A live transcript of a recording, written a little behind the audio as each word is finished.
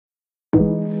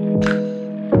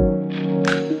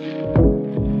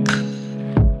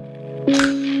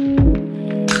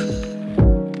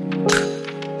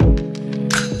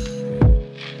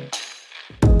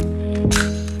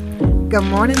Good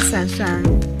morning, sunshine.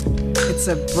 It's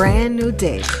a brand new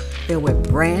day filled with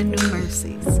brand new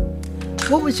mercies.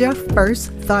 What was your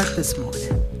first thought this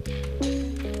morning?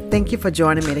 Thank you for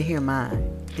joining me to hear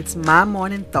mine. It's My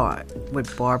Morning Thought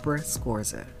with Barbara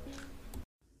Scorza.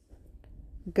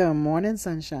 Good morning,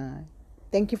 sunshine.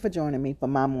 Thank you for joining me for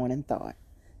My Morning Thought.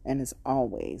 And as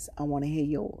always, I want to hear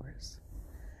yours.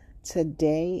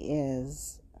 Today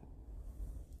is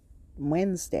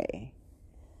Wednesday,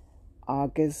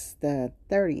 August the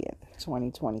 30th,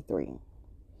 2023.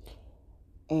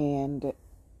 And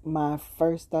my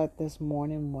first thought this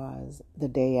morning was the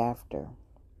day after.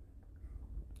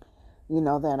 You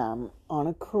know that I'm on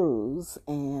a cruise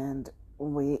and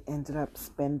we ended up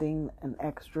spending an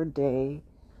extra day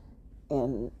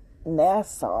in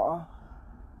Nassau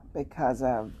because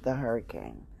of the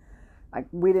hurricane. Like,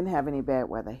 we didn't have any bad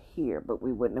weather here, but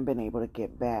we wouldn't have been able to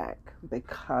get back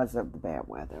because of the bad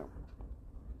weather.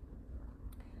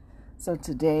 So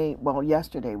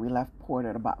yesterday we left port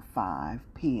at about 5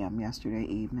 p.m. yesterday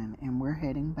evening, and we're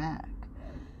heading back.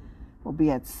 We'll be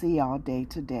at sea all day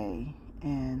today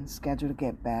and scheduled to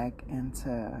get back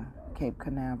into Cape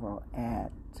Canaveral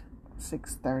at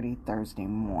 6:30 Thursday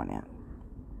morning.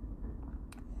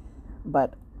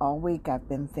 But all week I've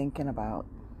been thinking about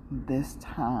this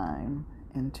time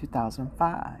in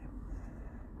 2005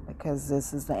 because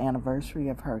this is the anniversary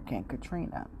of Hurricane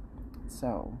Katrina.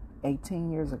 So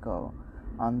 18 years ago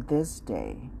on this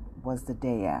day was the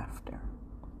day after.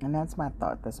 And that's my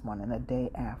thought this morning, the day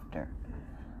after.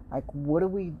 Like, what do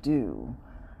we do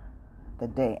the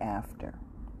day after?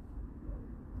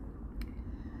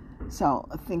 So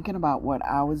thinking about what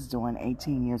I was doing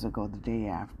 18 years ago the day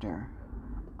after,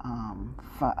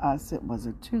 for us it was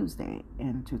a Tuesday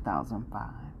in 2005.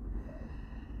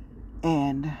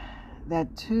 And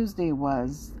that Tuesday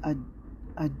was a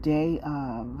day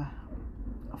of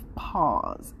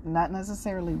pause, not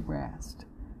necessarily rest,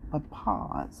 but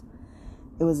pause.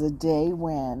 It was a day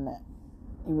when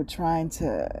you were trying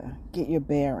to get your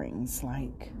bearings,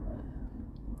 like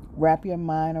wrap your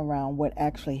mind around what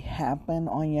actually happened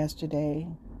on yesterday.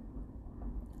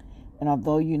 And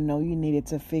although you know you needed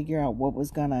to figure out what was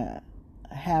going to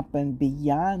happen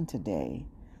beyond today,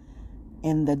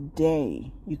 in the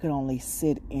day, you could only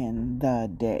sit in the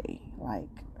day, like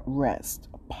rest,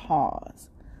 pause.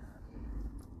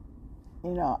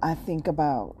 You know, I think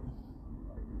about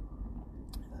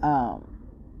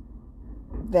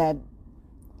that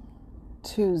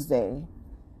Tuesday,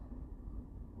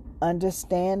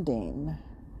 understanding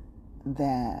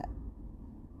that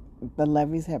the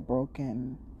levees had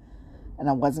broken and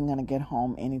I wasn't going to get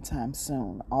home anytime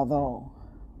soon. Although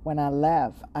when I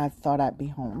left, I thought I'd be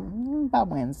home by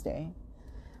Wednesday.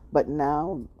 But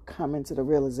now coming to the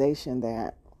realization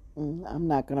that I'm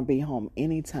not going to be home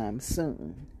anytime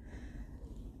soon.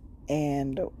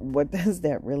 And what does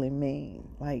that really mean?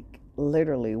 Like,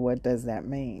 literally, what does that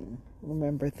mean? I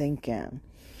remember thinking,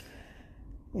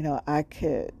 I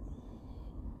could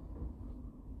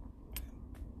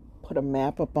put a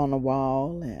map up on the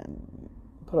wall and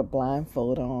put a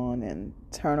blindfold on and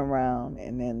turn around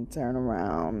and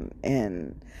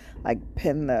like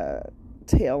pin the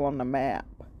tail on the map.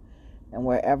 And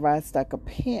wherever I stuck a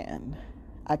pin,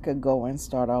 I could go and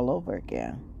start all over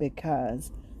again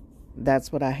because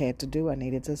that's what I had to do. I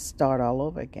needed to start all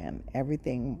over again.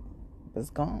 Everything was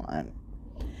gone.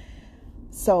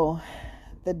 So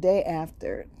the day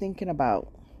after, thinking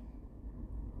about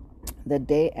the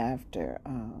day after,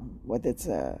 whether it's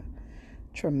a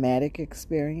traumatic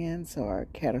experience or a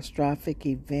catastrophic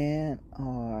event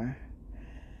or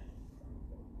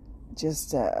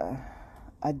just a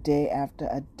day after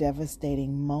a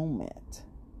devastating moment,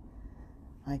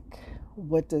 like,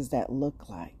 what does that look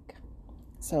like?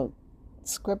 So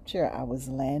scripture, I was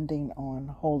landing on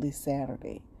Holy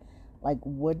Saturday. Like,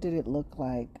 what did it look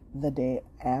like the day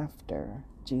after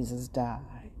Jesus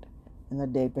died and the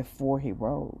day before he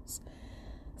rose?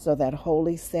 So that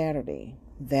Holy Saturday,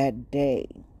 that day,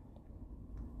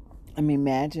 I'm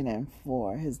imagining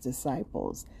for his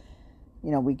disciples,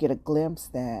 we get a glimpse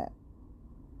that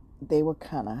they were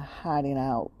kind of hiding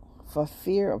out for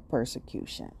fear of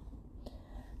persecution.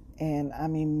 And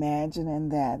I'm imagining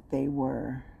that they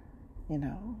were,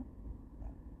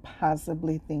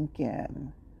 possibly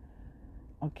thinking,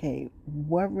 okay,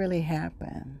 what really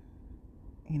happened?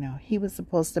 He was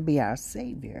supposed to be our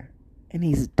Savior, and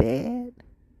he's dead.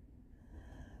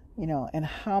 And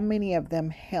how many of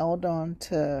them held on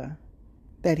to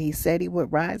that he said he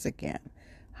would rise again?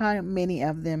 How many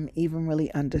of them even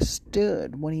really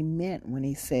understood what he meant when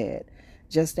he said,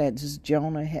 just as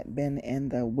Jonah had been in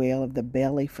the whale of the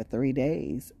belly for 3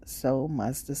 days, so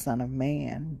must the Son of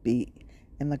Man be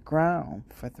in the ground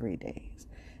for 3 days?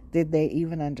 Did they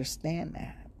even understand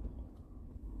that?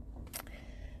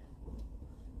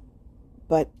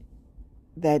 But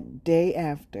that day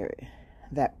after,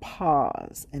 that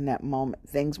pause in that moment,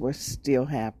 things were still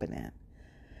happening.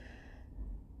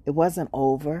 It wasn't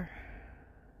over.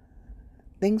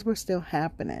 Things were still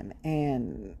happening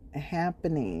and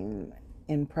happening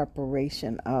in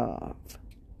preparation of.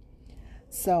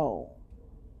 So,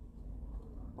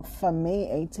 for me,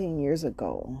 18 years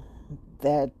ago,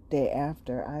 that day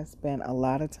after, I spent a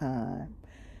lot of time,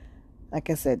 like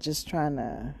I said, just trying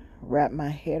to wrap my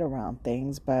head around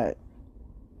things, but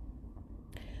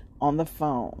on the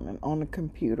phone and on the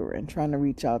computer and trying to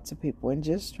reach out to people and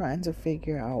just trying to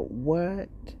figure out what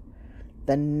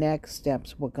the next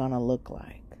steps were going to look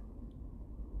like.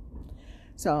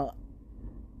 So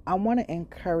I want to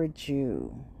encourage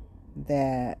you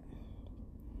that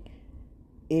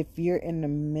if you're in the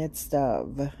midst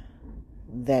of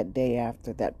that day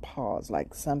after, that pause,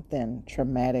 like something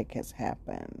traumatic has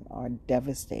happened or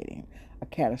devastating or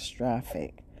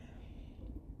catastrophic,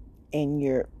 and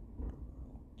you're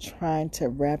trying to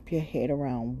wrap your head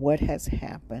around what has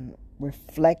happened,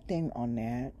 reflecting on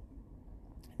that,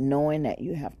 knowing that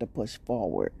you have to push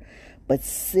forward, but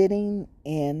sitting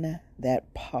in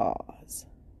that pause,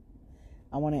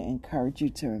 I want to encourage you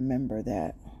to remember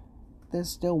that there's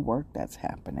still work that's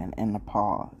happening in the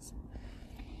pause.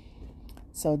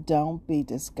 So don't be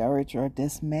discouraged or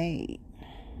dismayed.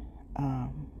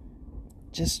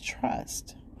 Just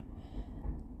trust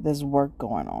there's work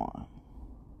going on.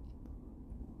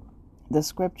 The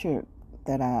scripture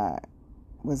that I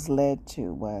was led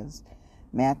to was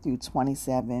Matthew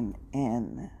 27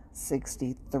 and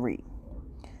 63.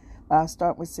 But I'll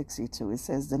start with 62. It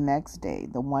says, the next day,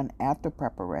 the one after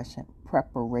preparation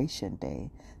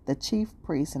day, the chief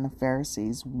priests and the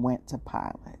Pharisees went to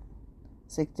Pilate.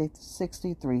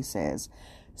 63 says,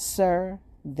 Sir,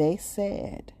 they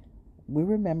said, we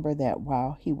remember that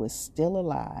while he was still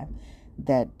alive,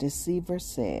 that deceiver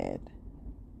said,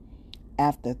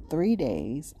 after 3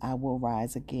 days, I will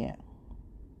rise again.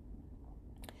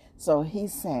 So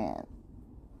he's saying,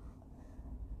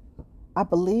 I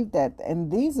believe that,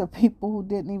 and these are people who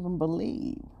didn't even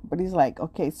believe. But he's like,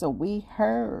 okay, so we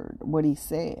heard what he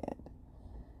said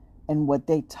and what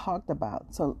they talked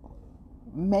about. So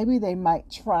maybe they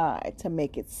might try to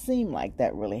make it seem like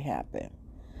that really happened.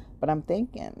 But I'm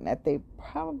thinking that they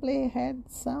probably had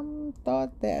some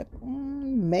thought that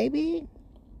maybe,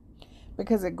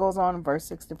 because it goes on in verse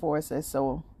 64, it says,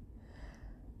 so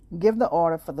give the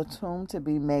order for the tomb to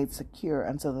be made secure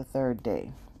until the 3rd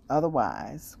day.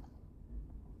 Otherwise,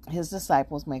 his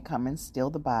disciples may come and steal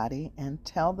the body and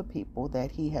tell the people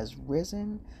that he has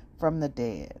risen from the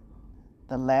dead.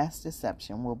 The last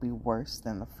deception will be worse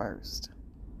than the first.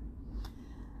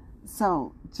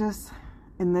 So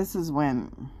and this is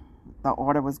when the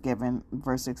order was given.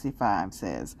 Verse 65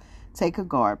 says, take a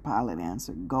guard, Pilate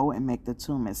answered. Go and make the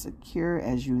tomb as secure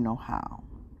as you know how.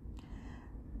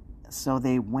 So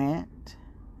they went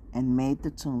and made the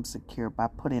tomb secure by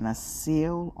putting a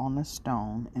seal on the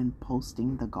stone and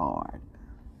posting the guard.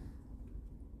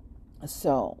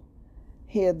 So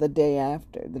here the day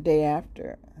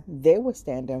after, they were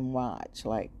standing watch,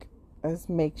 like, let's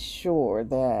make sure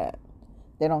that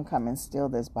they don't come and steal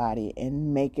this body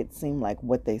and make it seem like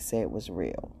what they said was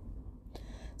real.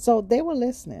 So they were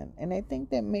listening, and they think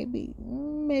that maybe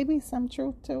some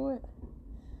truth to it.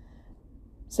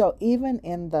 So even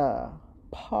in the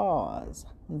pause,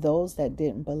 those that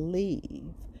didn't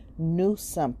believe knew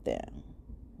something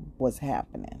was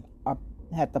happening or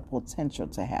had the potential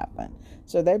to happen.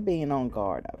 So they're being on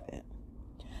guard of it.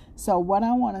 So what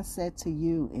I want to say to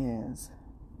you is,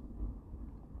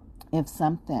 if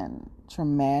something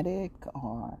traumatic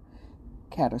or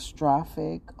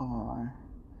catastrophic or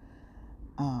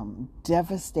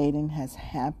devastating has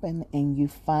happened and you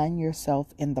find yourself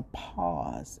in the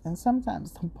pause, and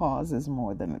sometimes the pause is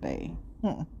more than a day,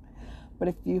 but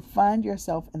if you find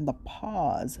yourself in the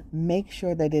pause, make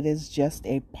sure that it is just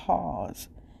a pause,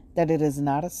 that it is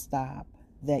not a stop,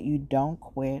 that you don't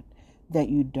quit, that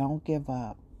you don't give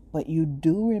up, but you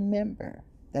do remember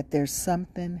that there's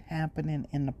something happening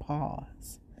in the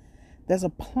pause. There's a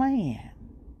plan,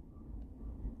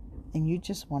 and you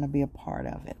just want to be a part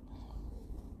of it.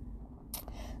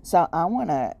 So I want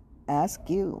to ask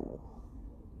you,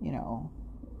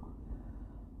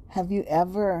 have you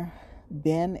ever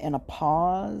been in a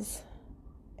pause,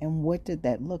 and what did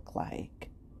that look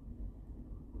like?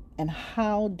 And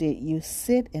how did you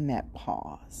sit in that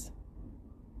pause?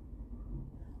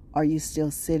 Are you still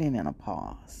sitting in a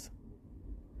pause?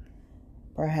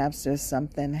 Perhaps there's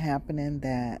something happening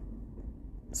that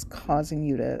is causing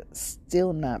you to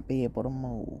still not be able to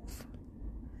move,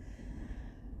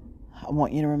 I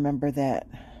want you to remember that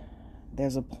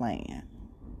there's a plan.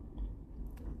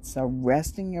 So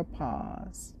rest in your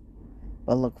pause,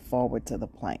 but look forward to the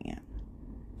plan.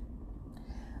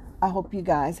 I hope you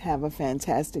guys have a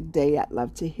fantastic day. I'd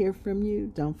love to hear from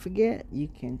you. Don't forget, you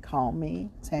can call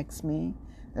me, text me.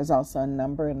 There's also a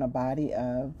number in the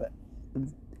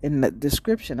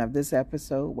description of this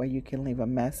episode where you can leave a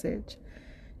message.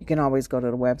 You can always go to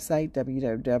the website,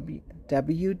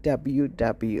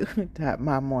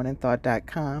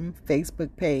 www.mymorningthought.com,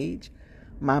 Facebook page,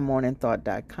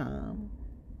 mymorningthought.com,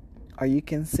 or you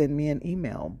can send me an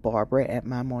email,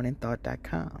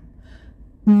 barbara@mymorningthought.com.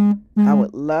 I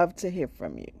would love to hear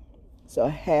from you. So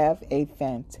have a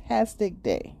fantastic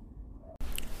day.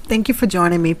 Thank you for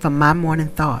joining me for My Morning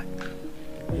Thought.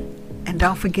 And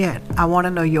don't forget, I want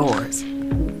to know yours.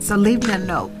 So leave me a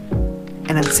note.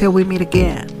 And until we meet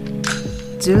again,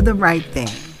 do the right thing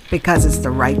because it's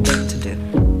the right thing to do.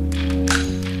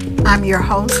 I'm your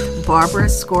host, Barbara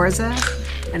Scorza,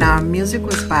 and our music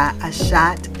was by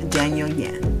Ashat Daniel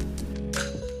Yen.